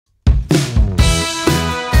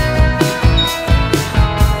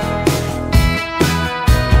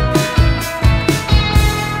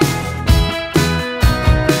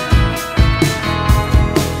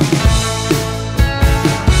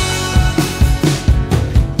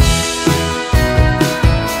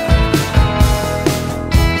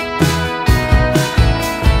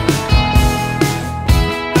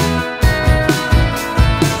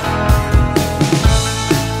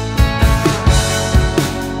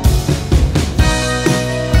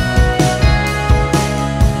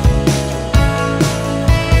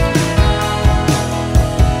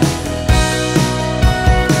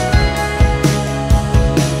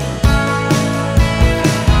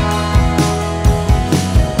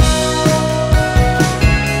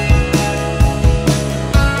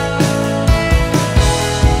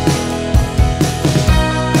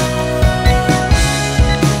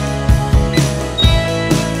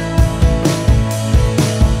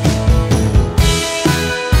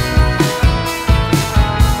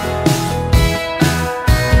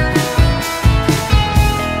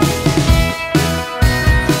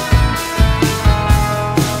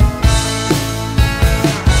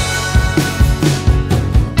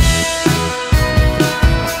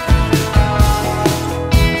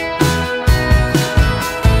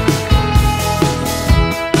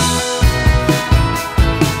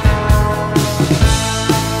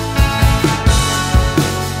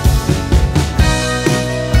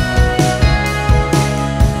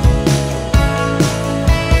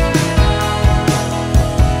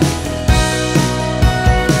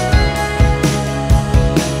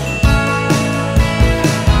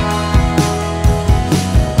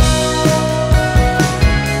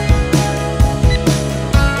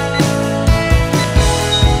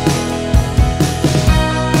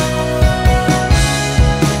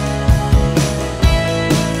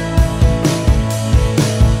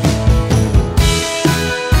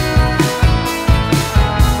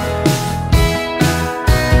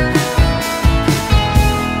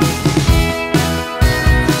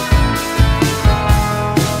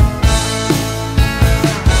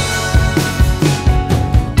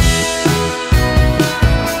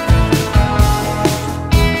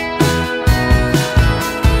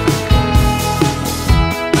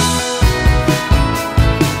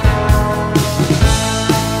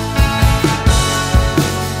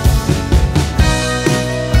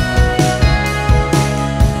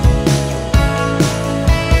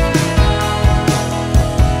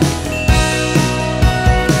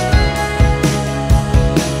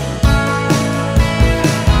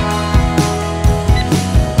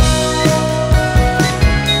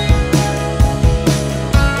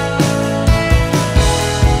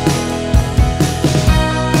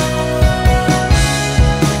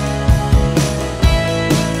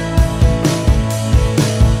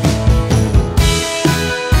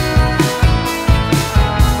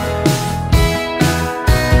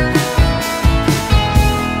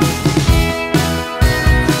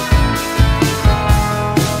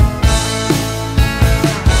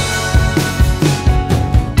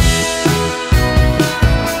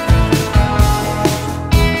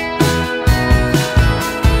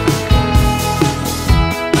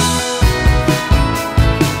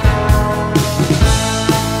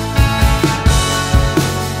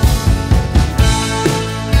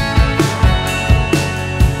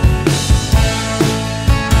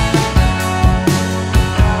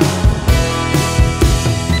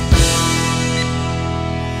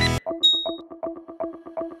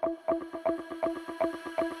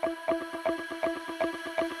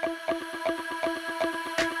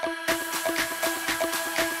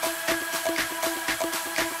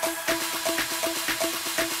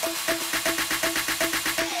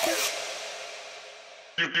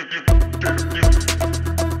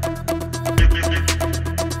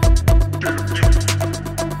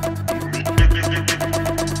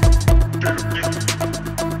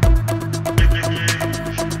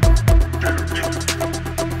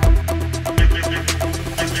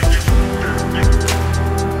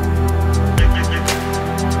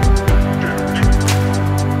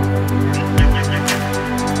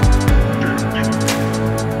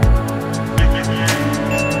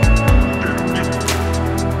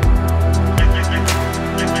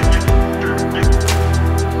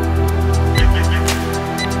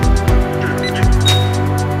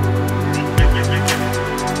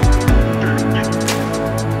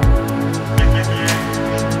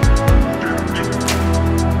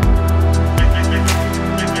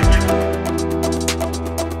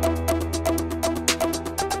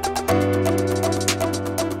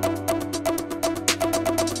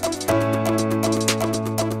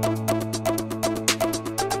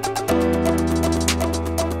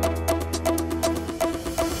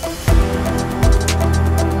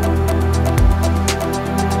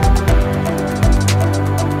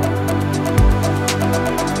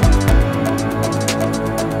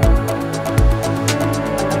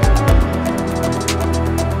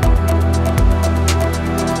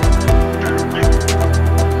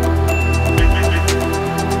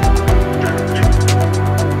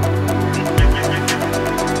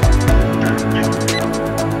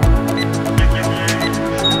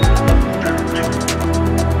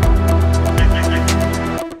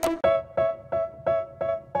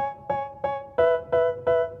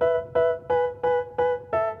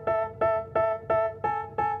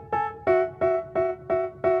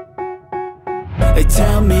They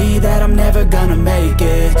tell me that I'm never gonna make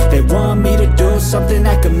it. They want me to do something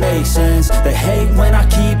that could make sense. They hate when I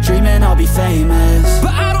keep dreaming I'll be famous,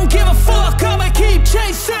 but I don't give a fuck, I'ma keep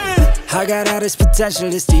chasing. I got all this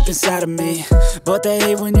potential that's deep inside of me, but they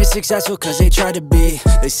hate when you're successful cause they try to be.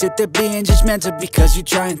 They sit there being judgmental because you're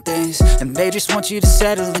trying things, and they just want you to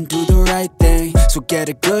settle and do the right thing. So get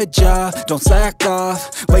a good job, don't slack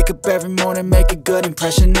off. Wake up every morning, make a good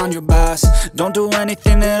impression on your boss. Don't do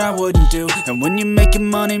anything that I wouldn't do, and when you're making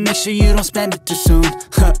money, make sure you don't spend it too soon.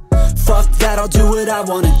 Fuck that, I'll do what I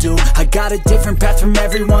wanna do. I got a different path from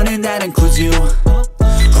everyone, and that includes you.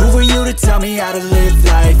 Who are you to tell me how to live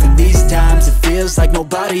life? In these times it feels like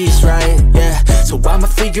nobody's right, yeah. So I'ma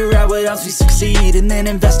figure out what else we succeed, and then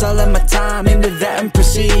invest all of my time into that and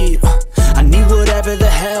proceed. I need whatever the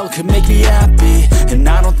hell could make me happy, and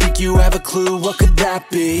I don't think you have a clue what could that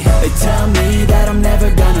be. They tell me that I'm never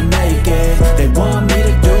gonna make it. They want me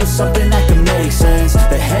to do something that can make sense.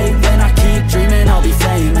 They hate when I keep dreaming I'll be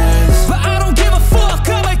famous, but I don't give a fuck,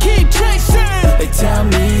 I'ma keep chasing. They tell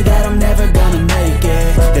me that I'm never gonna make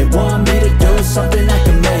it. They want me to do something that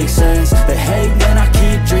can make sense. They hate when I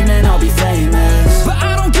keep dreaming I'll be famous, but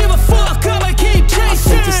I don't give a fuck, I'ma keep chasing. I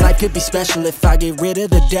think this life could be special if I get rid of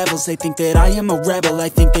the devils. They think that I am a rebel, I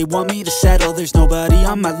think they want me to settle. There's nobody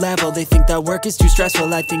on my level. They think that work is too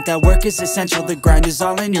stressful, I think that work is essential. The grind is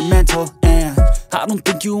all in your mental, and I don't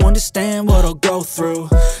think you understand what I'll go through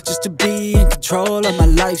just to be in control of my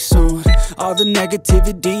life soon. All the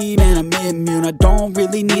negativity, man, I'm immune. I don't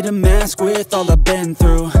really need a mask with all I've been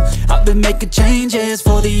through. I've been making changes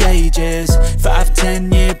for the ages.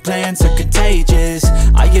 5-10 year plans are contagious.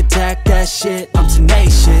 I attack that shit, I'm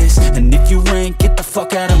tenacious. And if you ain't, get the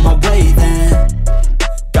fuck out of my way then.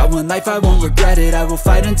 Got one life, I won't regret it. I will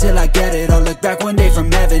fight until I get it. I'll look back one day from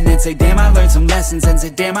heaven and say, damn, I learned some lessons. And say,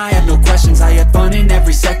 damn, I had no questions. I had fun in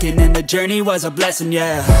every second, and the journey was a blessing,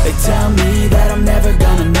 yeah. They tell me that I'm never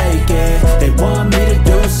gonna make it. They want me to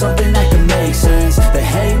do something that can make sense. They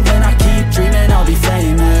hate when I keep dreaming I'll be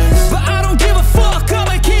famous, but I don't give a fuck,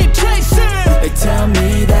 I'ma keep chasing. They tell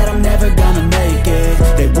me that I'm never gonna make it.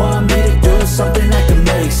 They want me to do something that can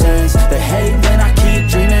make sense. They hate when I keep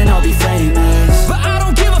dreaming I'll be famous, but I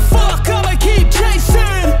don't give a fuck, I'ma keep chasing.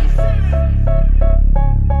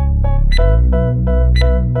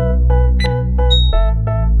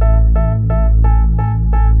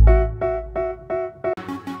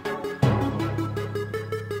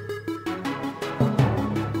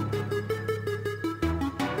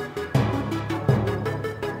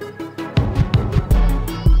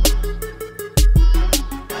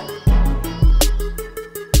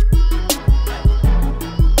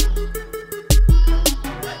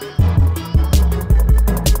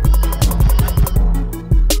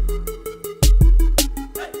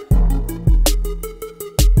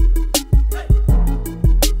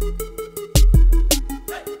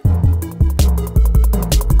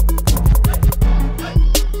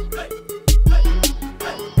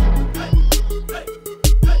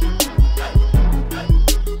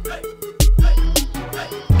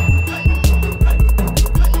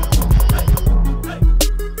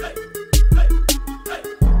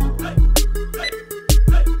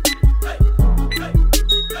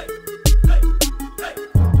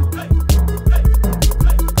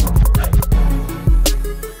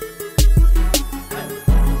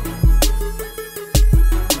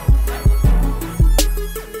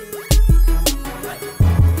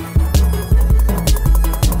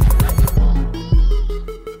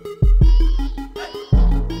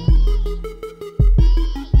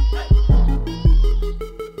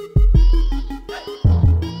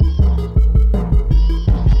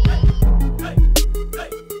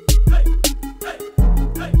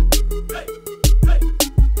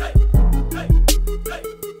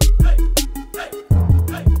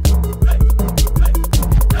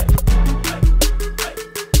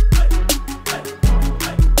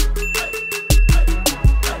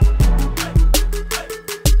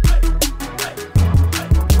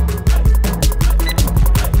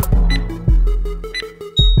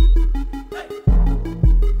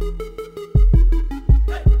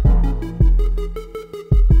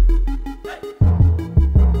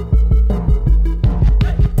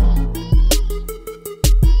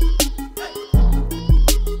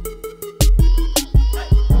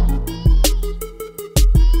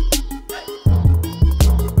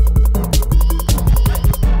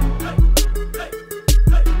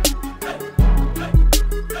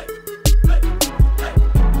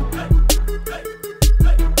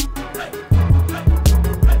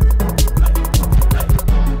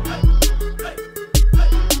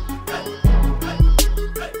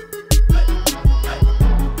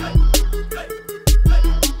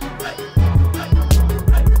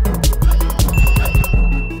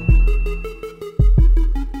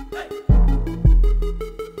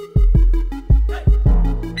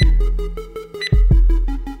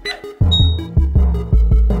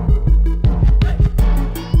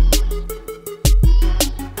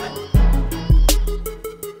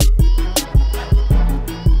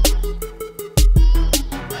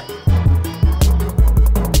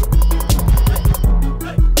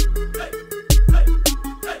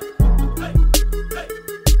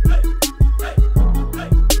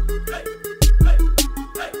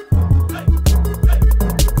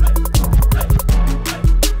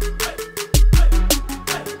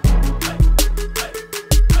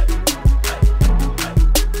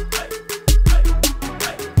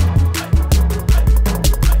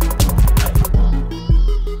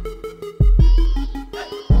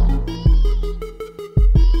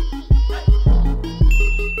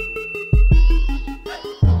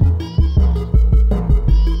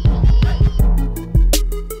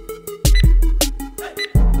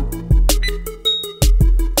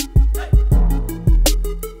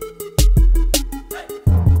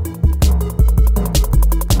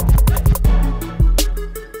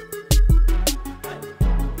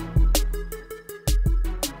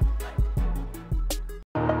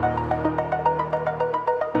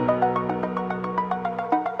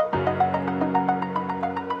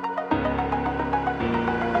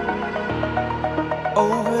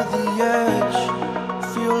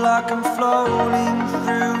 like I'm floating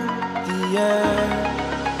through the air.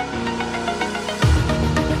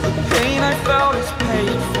 The pain I felt is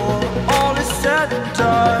paid for, all is said and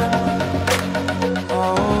done.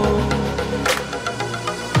 Oh,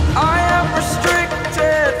 I am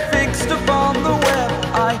restricted, fixed upon the web.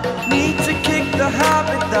 I need to kick the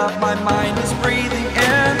habit that my mind is breathing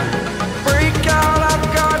in. Break out, I've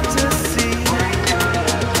got to see.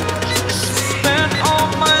 Spent all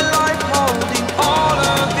my life holding all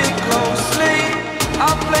of it closely. I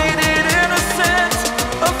played it innocent,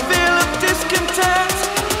 a feel of discontent.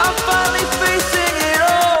 I'm finally facing it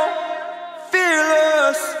all,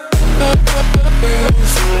 fearless.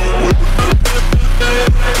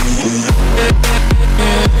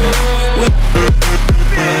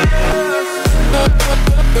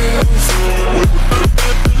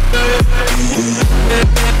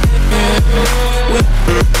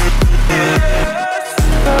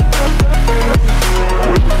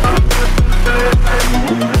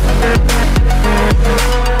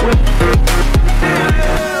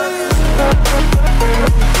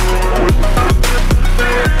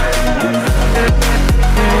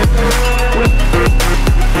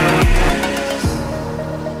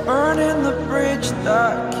 Burning the bridge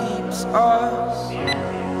that keeps us.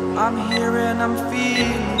 I'm here and I'm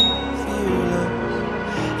feeling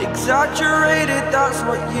fearless. Exaggerated, that's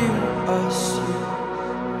what you assume.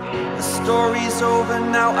 The story's over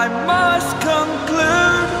now, I must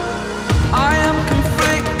conclude. I am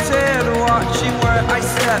conflicted, watching where I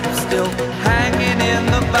step still, hanging in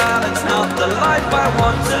the balance. Not the life I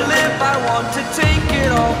want to live, I want to take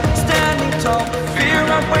it all. Standing tall, fear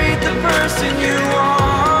outweighed the person you are.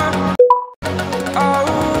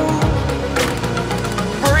 Oh,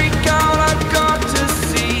 break out, I've got to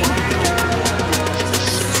see.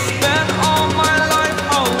 Spent all my life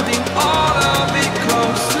holding all of it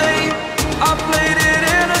closely. I played it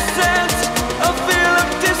innocent, a feel of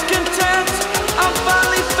discontent. I'm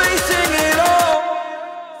finally facing it all,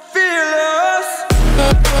 fearless.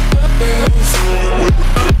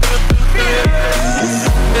 Fearless.